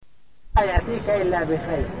لا يأتيك إلا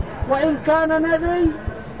بخير، وإن كان نبي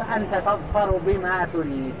فأنت تظفر بما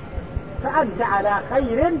تريد، فأنت على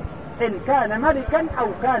خير إن كان ملكا أو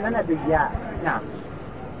كان نبيا. نعم.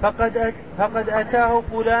 فقد أتاه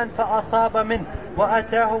فلان فأصاب منه،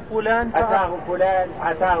 وأتاه فلان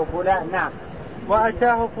أتاه فلان نعم،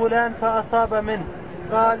 وأتاه فلان فأصاب منه.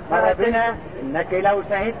 قال فربنا إنك لو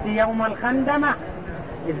شهدت يوم الخندمة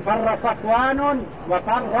إذ فر صفوان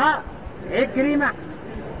وفر عكرمة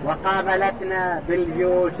وقابلتنا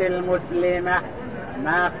بالجيوش المسلمة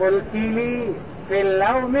ما قلت لي في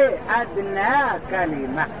اللوم أدنى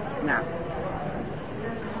كلمة. نعم.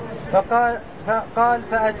 فقال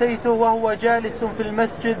فأتيته وهو جالس في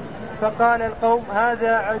المسجد، فقال القوم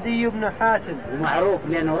هذا عدي بن حاتم. معروف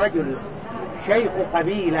لأنه رجل شيخ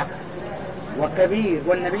قبيلة وكبير،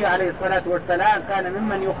 والنبي عليه الصلاة والسلام كان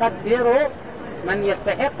ممن يقدر من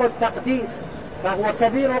يستحق التقدير، فهو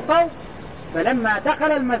كبير قوم. فلما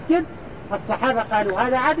دخل المسجد الصحابة قالوا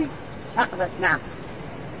هذا عدي أقبل. نعم.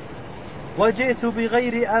 وجئت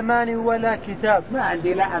بغير أمان ولا كتاب. ما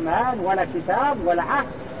عندي لا أمان ولا كتاب ولا عهد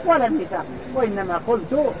ولا ميثاق، وإنما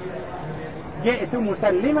قلت جئت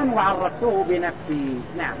مسلما وعرفته بنفسي.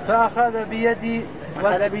 نعم. فأخذ بيدي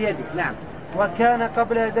نعم. وكان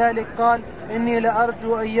قبل ذلك قال إني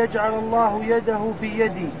لأرجو أن يجعل الله يده في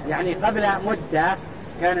يدي. يعني قبل مدة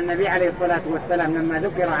كان النبي عليه الصلاة والسلام لما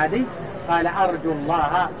ذكر عدي قال أرجو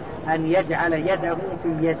الله أن يجعل يده في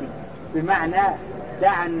يدي، بمعنى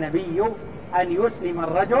دعا النبي أن يسلم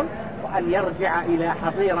الرجل وأن يرجع إلى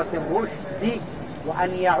حظيرة الرشد وأن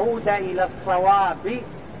يعود إلى الصواب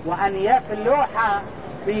وأن يفلح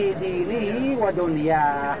في دينه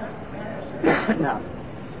ودنياه. نعم.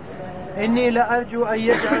 إني لأرجو أن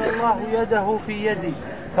يجعل الله يده في يدي.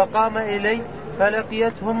 فقام إلي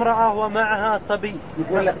فلقيته امرأة ومعها صبي.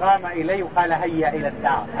 يقول قام إلي وقال هيا إلى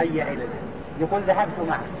الدار، هيا إلى الدار. يقول ذهبت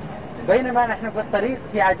معه، بينما نحن في الطريق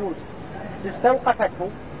في عجوز استوقفته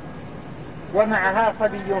ومعها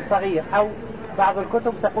صبي صغير، أو بعض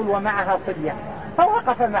الكتب تقول ومعها صبية،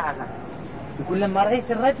 فوقف معها. يقول لما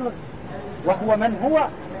رأيت الرجل وهو من هو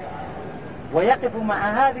ويقف مع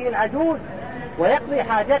هذه العجوز ويقضي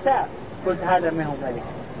حاجته قلت هذا ما هو ملك،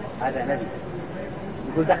 هذا نبي.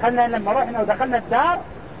 يقول دخلنا لما رحنا ودخلنا الدار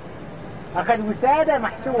أخذ وسادة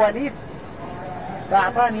محشوة ليف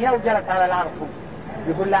فأعطاني إياه وجلس على العرض.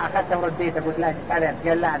 يقول لا أخذته ورديته. قلت لا اجلس عليها.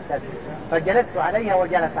 قال لا أنت. فجلست عليها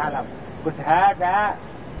وجلس على الأرض. قلت هذا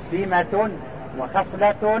سمة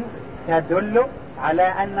وخصلة تدل على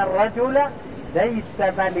أن الرجل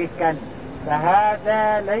ليس ملكا،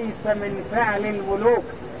 فهذا ليس من فعل الملوك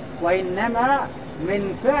وإنما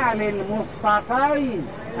من فعل المصطفين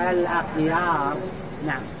الأخيار.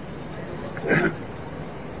 نعم.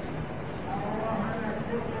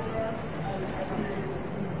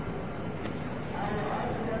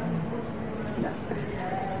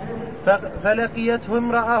 فلقيته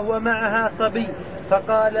امرأة ومعها صبي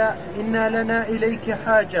فقال إن لنا إليك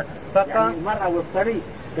حاجة. يعني المرأة والصبي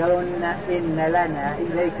قالوا إن لنا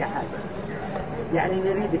إليك حاجة، يعني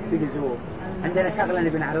نريدك في لزوم، عندنا شغلة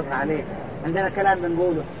بنعرضها عليك، عندنا كلام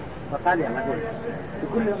بنقوله. فقال يا مدول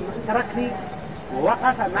يقول تركني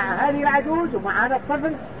ووقف مع هذه العجوز ومع هذا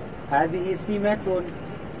الطفل. هذه سمة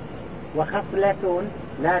وخصلة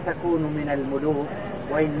لا تكون من الملوك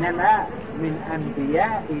وإنما من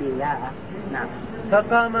أنبياء الله. نعم.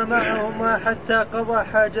 فقام معهما حتى قضى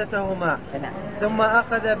حاجتهما. نعم. ثم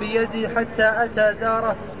أخذ بيدي حتى أتى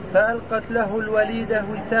داره فألقت له الوليدة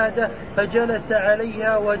وسادة فجلس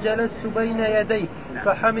عليها وجلست بين يديه. نعم.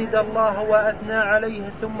 فحمد الله وأثنى عليه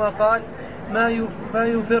ثم قال ما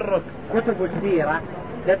يفرك. كتب السيرة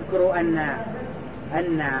تذكر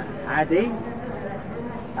أن عدي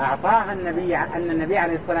أعطاها النبي، أن النبي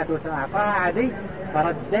عليه الصلاة والسلام أعطاها عدي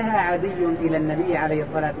فردها عدي إلى النبي عليه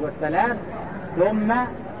الصلاة والسلام، ثم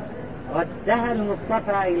ردها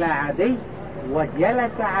المصطفى إلى عدي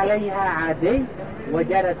وجلس عليها عدي،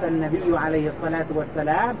 وجلس النبي عليه الصلاة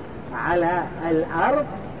والسلام على الأرض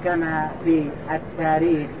كما في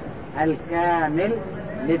التاريخ الكامل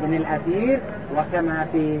لابن الأثير وكما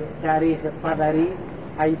في تاريخ الطبري،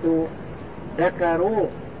 حيث ذكروا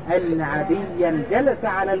أن عديا جلس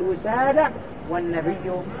على الوسادة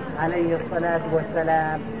والنبي عليه الصلاة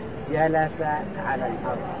والسلام جلس على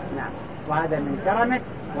الأرض. نعم. وهذا من كرمه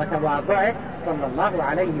وتواضعه صلى الله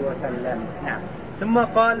عليه وسلم. نعم. ثم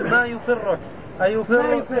قال ما يفرك. ما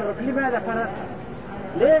يفرك. لماذا فرق؟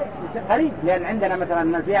 ليه؟ قريب، لأن عندنا مثلا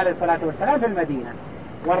النبي عليه الصلاة والسلام في المدينة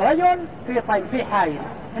والرجل في طيب في حائل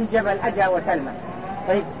من جبل أجا وسلمى.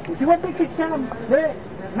 طيب وتوديك الشام ليه؟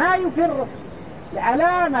 ما يفرك.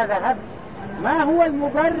 على ما ذهب؟ ما هو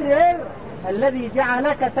المبرر الذي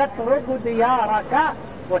جعلك تترك ديارك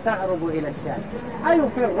وتهرب إلى الشام.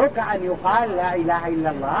 أيفرك أن يقال لا إله إلا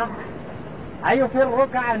الله؟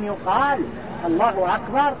 أيفرك أن يقال الله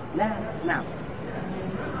أكبر؟ لا. نعم.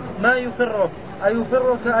 ما يفرك؟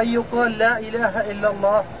 أيفرك أن يقال لا إله إلا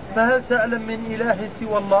الله؟ فهل تعلم من إله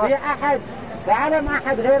سوى الله؟ في أحد تعلم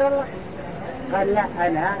أحد غير الله؟ قال لا،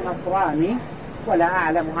 أنا نصراني ولا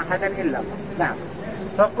أعلم أحدا إلا الله. نعم.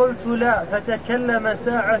 فقلت لا، فتكلم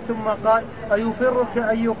ساعة ثم قال أيفرك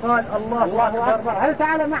أن يقال الله أكبر؟ هل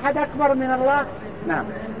تعلم أحد أكبر من الله؟ نعم.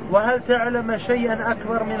 وهل تعلم شيئا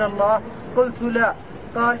أكبر من الله؟ قلت لا.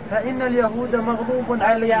 قال فإن اليهود مغضوب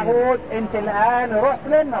عليهم. اليهود، أنت الآن رحت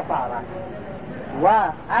للنصارى،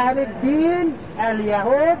 وأهل الدين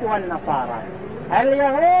اليهود والنصارى.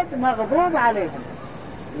 اليهود مغضوب عليهم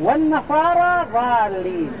والنصارى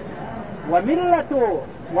ضالين. وملة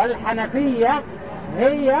والحنفية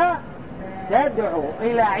هي تدعو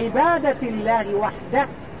إلى عبادة الله وحده.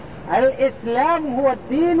 الإسلام هو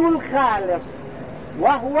الدين الخالص،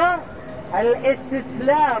 وهو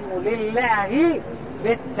الاستسلام لله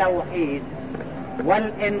بالتوحيد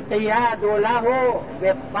والانقياد له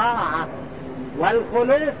بالطاعة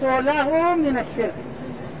والخلوص له من الشرك.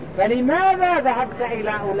 فلماذا ذهبت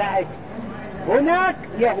إلى أولئك؟ هناك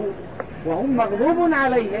يهود وهم مغضوب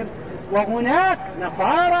عليهم، وهناك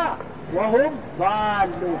نصارى وهم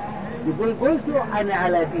ضالون. يقول قلت أنا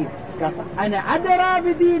على دين، أنا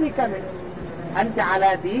أدرى بدينك منه. أنت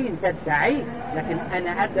على دين تدعي، لكن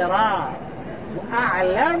أنا أدرى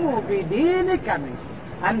وأعلم بدينك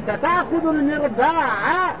منه. أنت تأخذ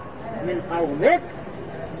المرباع من قومك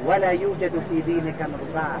ولا يوجد في دينك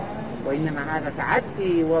مرباع، وإنما هذا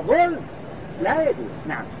تعدي وظلم لا يجوز.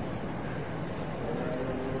 نعم.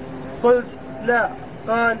 قلت لا.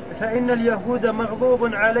 قال فإن اليهود مغضوب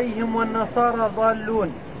عليهم والنصارى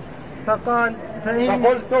ضالون. فقال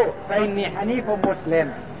فقلت فإني حنيف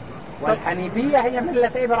مسلم، والحنيفية هي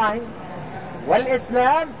ملة إبراهيم.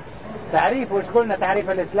 والإسلام تعريف، وش قلنا تعريف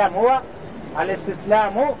الإسلام؟ هو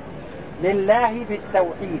الاستسلام لله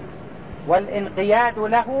بالتوحيد والانقياد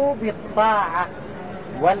له بالطاعة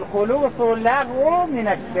والخلوص له من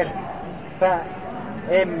الشرك.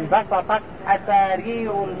 فانبسطت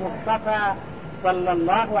أسارير المصطفى صلى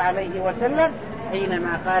الله عليه وسلم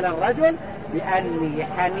حينما قال الرجل بأني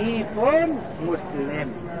حنيف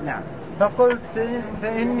مسلم. نعم. فقلت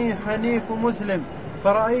فإني حنيف مسلم،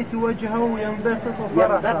 فرأيت وجهه ينبسط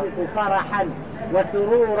فرحا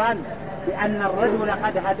وسرورا بأن الرجل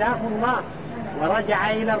قد هداه الله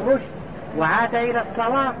ورجع إلى الرشد وعاد إلى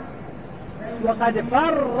الصواب، وقد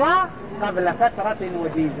فر قبل فترة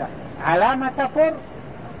وجيزة. على ما تفر؟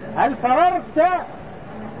 هل فررت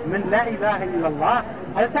من لا إله إلا الله؟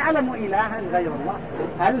 هل تعلم إلها غير الله؟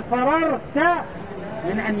 هل فررت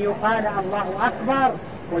من أن يقال الله أكبر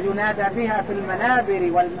وينادى بها في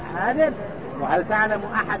المنابر والمعابد؟ وهل تعلم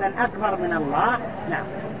أحدا أكبر من الله؟ نعم.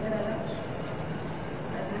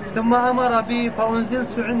 ثم أمر بي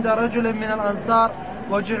فأنزلت عند رجل من الأنصار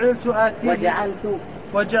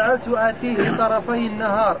وجعلت آتيه طرفي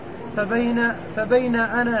النهار، فبين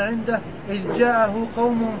أنا عنده إذ جاءه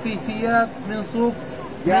قوم في ثياب من صوف.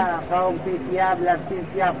 جاء قوم في ثياب لابسين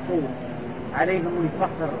ثياب صوف عليهم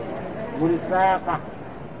الفخر والفاقة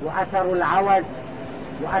وأثر العوز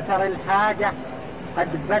وأثر الحاجة، قد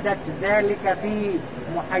بدت ذلك في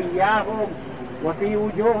محياهم وفي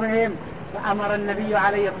وجوههم. فأمر النبي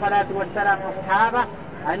عليه الصلاة والسلام أصحابه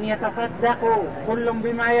أن يتصدقوا كل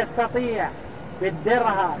بما يستطيع،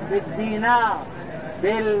 بالدرهم، بالدينار،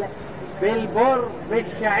 بالبر،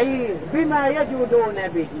 بالشعير، بما يجودون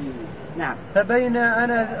به. نعم. فبين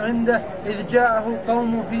أنا عنده إذ جاءه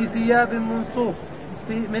قوم في ثياب من صوف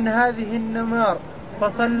من هذه النمار،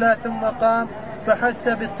 فصلى ثم قام فحث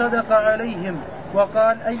بالصدقة عليهم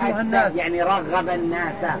وقال أيها الناس، يعني رغب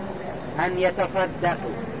الناس أن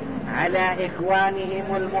يتصدقوا على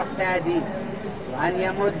إخوانهم المحتاجين، وأن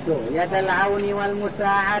يمدوا يد العون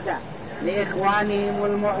والمساعدة لإخوانهم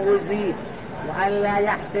المعوزين، وأن لا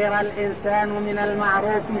يحتر الإنسان من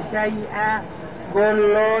المعروف شيئا،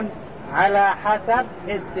 كل على حسب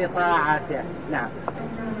استطاعته. نعم.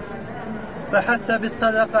 فحث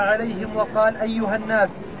بالصدقة عليهم وقال أيها الناس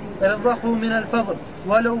ارضخوا من الفضل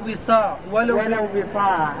ولو بصاع، ولو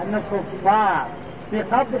بصاع، نصف صاع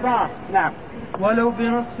بقبضة. نعم. ولو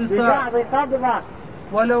بنصف صاع، ببعض قبضة،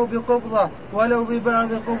 ولو بقبضة، ولو ببعض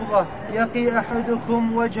قبضة، يقي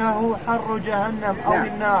أحدكم وجهه حر جهنم أو نعم.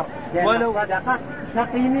 النار. ولو صدقة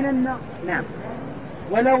تقي من النار. نعم.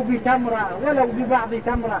 ولو بتمرة، ولو ببعض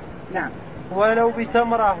تمرة. نعم. ولو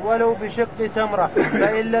بتمرة، ولو بشق تمرة،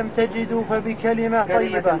 فإن لم تجدوا فبكلمة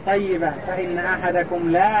طيبة، فإن أحدكم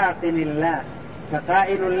لاق الله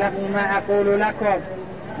فقائل له ما أقول لكم.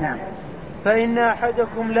 نعم. فإن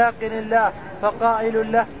أحدكم لاق الله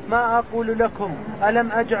فقائل له ما أقول لكم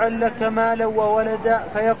ألم أجعل لك مالا وولدا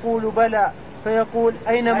فيقول بلى فيقول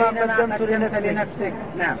أينما قدمت لنفسك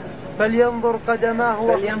نعم. فلينظر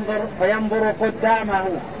قدماه فينظر قدامه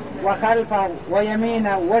وخلفه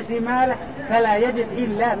ويمينه وشماله فلا يجد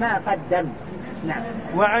إلا ما قدم. نعم.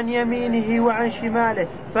 وعن يمينه وعن شماله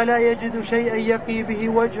فلا يجد شيئا يقي به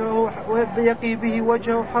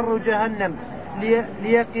وجهه حر جهنم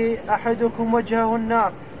ليقي أحدكم وجهه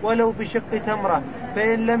النار ولو بشق تمرة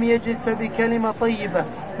فإن لم يجد فبكلمة طيبة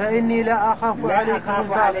فإني لا أخاف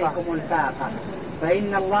عليكم الفاقة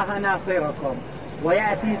فإن الله ناصركم.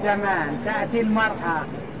 ويأتي زمان تأتي المرأة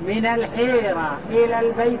من الحيرة إلى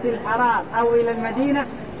البيت الحرام أو إلى المدينة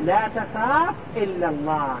لا تخاف إلا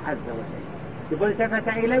الله عز وجل. يقول التفت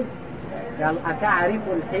إلي قال أتعرف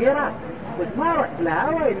الحيرة؟ قلت ما رحت لها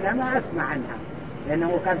وإنما أسمع عنها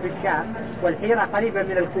لأنه كان في الشام والحيرة قريبة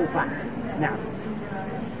من الكوفة. نعم.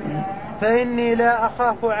 فإني لا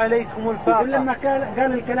أخاف عليكم الفاقة. لما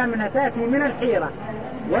قال الكلام أنها تأتي من الحيرة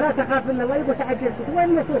ولا تخاف إلا الله يقول تعجلت وين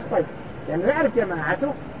اللصوص طيب لأنه يعرف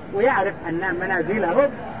جماعته ويعرف أن منازلهم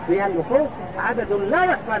فيها اللصوص عدد لا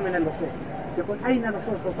يحصى من اللصوص. يقول أين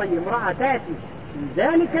لصوص طيب امرأة تأتي من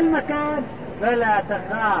ذلك المكان فلا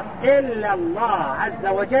تخاف إلا الله عز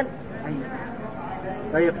وجل.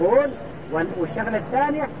 فيقول والشغلة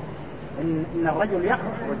الثانية إن الرجل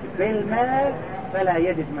يخرج بالمال فلا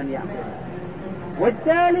يجد من يأخذ.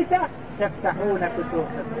 والثالثة تفتحون كسوف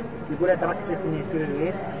يقول أدركت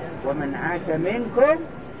اثنتين ومن عاش منكم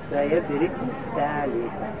سيدرك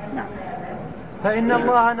الثالثة. نعم. فإن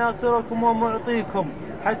الله ناصركم ومعطيكم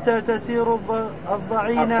حتى تسيروا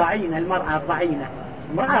الضعينة. المرأة الضعينة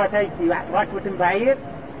امرأة تأتي ركبة بعير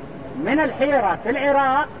من الحيرة في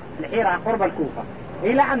العراق الحيرة قرب الكوفة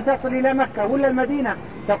إلى أن تصل إلى مكة ولا المدينة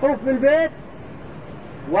تطوف بالبيت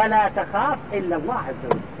ولا تخاف إلا الله عز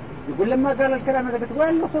وجل. يقول لما قال الكلام هذا وين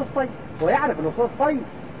اللصوص طيب ويعرف اللصوص طيب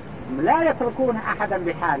لا يتركون أحدا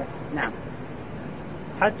بحاله. نعم.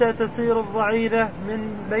 حتى تسير الضعينة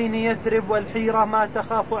من بين يثرب والحيرة ما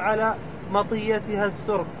تخاف على مطيتها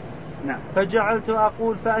السرق. نعم. فجعلت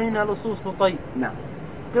أقول فأين لصوص طيب. نعم.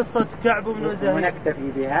 قصة كعب بن زهير.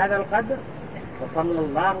 ونكتفي بهذا القدر وصلى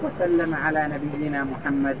الله وسلم على نبينا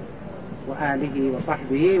محمد وآله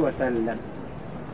وصحبه وسلم.